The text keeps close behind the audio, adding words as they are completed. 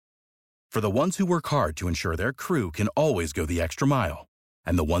For the ones who work hard to ensure their crew can always go the extra mile,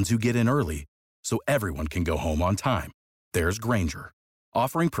 and the ones who get in early so everyone can go home on time, there's Grainger,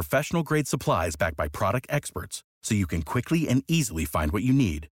 offering professional-grade supplies backed by product experts so you can quickly and easily find what you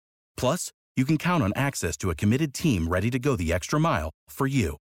need. Plus, you can count on access to a committed team ready to go the extra mile for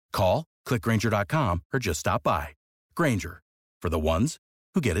you. Call, click Grainger.com, or just stop by. Grainger, for the ones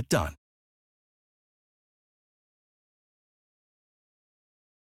who get it done.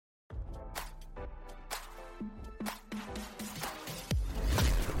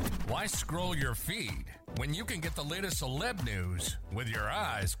 Why scroll your feed when you can get the latest celeb news with your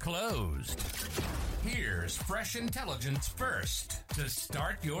eyes closed? Here's fresh intelligence first to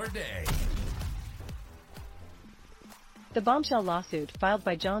start your day. The bombshell lawsuit filed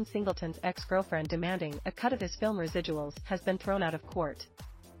by John Singleton's ex-girlfriend demanding a cut of his film Residuals has been thrown out of court.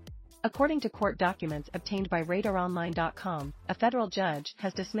 According to court documents obtained by RadarOnline.com, a federal judge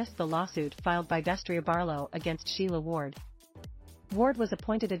has dismissed the lawsuit filed by Vestria Barlow against Sheila Ward. Ward was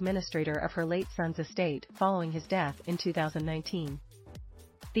appointed administrator of her late son's estate following his death in 2019.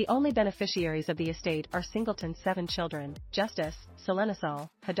 The only beneficiaries of the estate are Singleton's 7 children, Justice, Selenisol,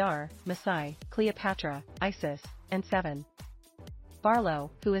 Hadar, Masai, Cleopatra, Isis, and 7.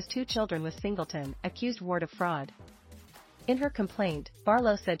 Barlow, who has 2 children with Singleton, accused Ward of fraud. In her complaint,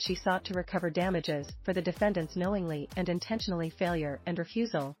 Barlow said she sought to recover damages for the defendant's knowingly and intentionally failure and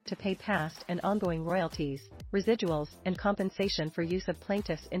refusal to pay past and ongoing royalties, residuals, and compensation for use of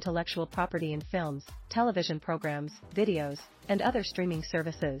plaintiff's intellectual property in films, television programs, videos, and other streaming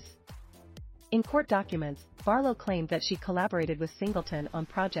services. In court documents, Barlow claimed that she collaborated with Singleton on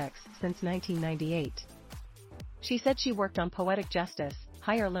projects since 1998. She said she worked on Poetic Justice,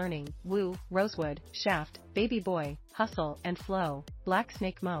 Higher Learning, Woo, Rosewood, Shaft, Baby Boy, Hustle and Flow, Black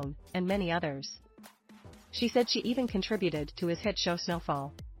Snake Moan, and many others. She said she even contributed to his hit show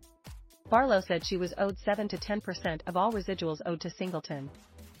Snowfall. Barlow said she was owed 7 to 10% of all residuals owed to Singleton.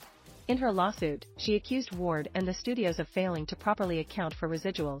 In her lawsuit, she accused Ward and the studios of failing to properly account for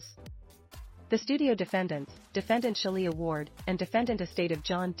residuals. The studio defendants, defendant Sheila Ward, and defendant estate of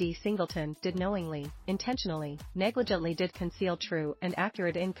John D. Singleton did knowingly, intentionally, negligently did conceal true and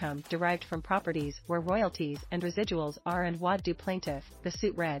accurate income derived from properties where royalties and residuals are and Wad do plaintiff, the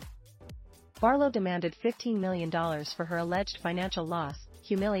suit read. Barlow demanded $15 million for her alleged financial loss,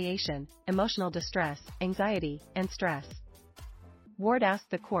 humiliation, emotional distress, anxiety, and stress. Ward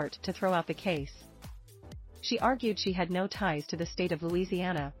asked the court to throw out the case. She argued she had no ties to the state of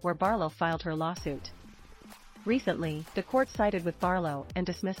Louisiana, where Barlow filed her lawsuit. Recently, the court sided with Barlow and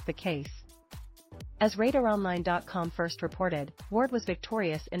dismissed the case. As RadarOnline.com first reported, Ward was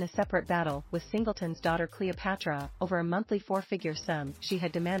victorious in a separate battle with Singleton's daughter Cleopatra over a monthly 4-figure sum she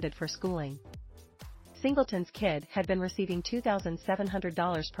had demanded for schooling. Singleton's kid had been receiving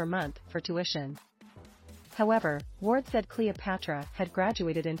 $2,700 per month for tuition. However, Ward said Cleopatra had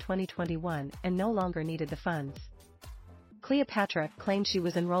graduated in 2021 and no longer needed the funds. Cleopatra claimed she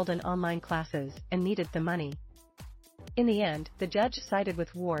was enrolled in online classes and needed the money. In the end, the judge sided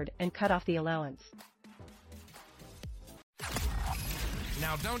with Ward and cut off the allowance.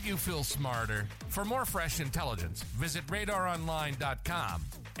 Now don't you feel smarter? For more fresh intelligence, visit RadarOnline.com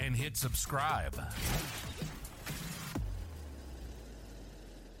and hit subscribe.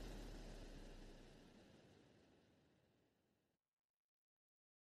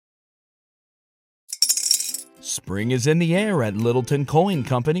 Spring is in the air at Littleton Coin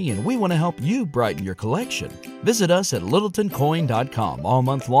Company, and we want to help you brighten your collection. Visit us at littletoncoin.com all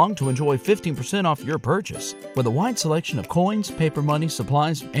month long to enjoy 15% off your purchase. With a wide selection of coins, paper money,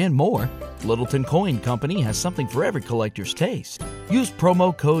 supplies, and more, Littleton Coin Company has something for every collector's taste. Use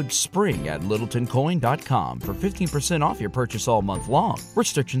promo code SPRING at littletoncoin.com for 15% off your purchase all month long.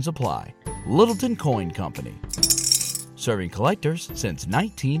 Restrictions apply. Littleton Coin Company. Serving collectors since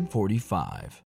 1945.